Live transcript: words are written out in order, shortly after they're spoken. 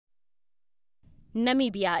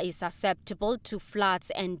Namibia is susceptible to floods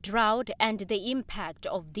and drought, and the impact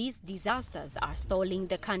of these disasters are stalling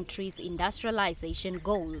the country's industrialization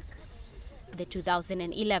goals. The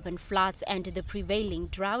 2011 floods and the prevailing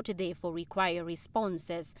drought therefore require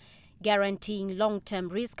responses, guaranteeing long-term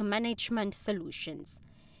risk management solutions.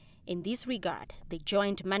 In this regard, the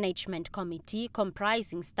Joint Management Committee,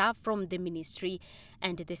 comprising staff from the ministry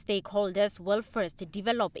and the stakeholders, will first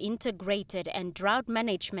develop integrated and drought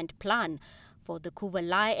management plan for the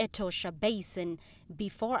Kuvalai-Etosha Basin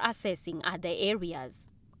before assessing other areas.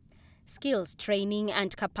 Skills training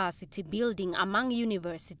and capacity building among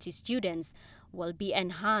university students will be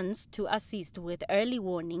enhanced to assist with early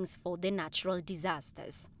warnings for the natural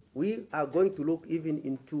disasters. We are going to look even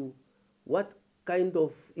into what kind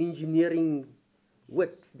of engineering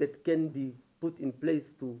works that can be put in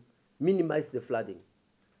place to minimize the flooding.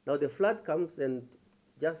 Now the flood comes and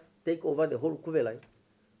just take over the whole Kuvalai.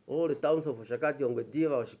 All the towns of Oshakati,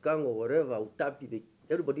 Ongwediva, Oshikango, wherever, Utapi,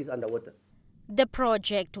 everybody's underwater. The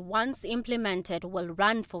project, once implemented, will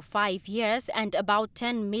run for 5 years and about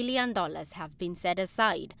 $10 million have been set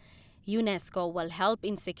aside. UNESCO will help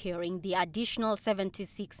in securing the additional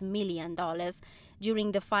 $76 million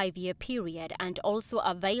during the 5-year period and also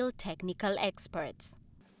avail technical experts.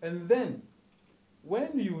 And then,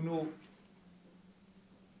 when you know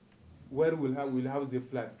where we'll have the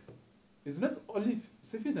floods, it's not only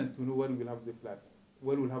sufficient to know where we'll have the floods,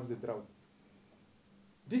 where we'll have the drought.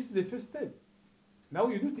 This is the first step. Now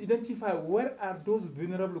you need to identify where are those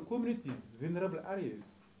vulnerable communities, vulnerable areas.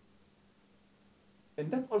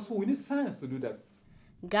 And that also, we need science to do that.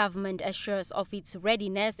 Government assures of its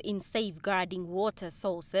readiness in safeguarding water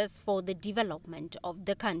sources for the development of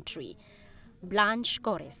the country. Blanche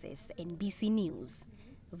Koreses, NBC News,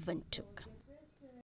 Windhoek.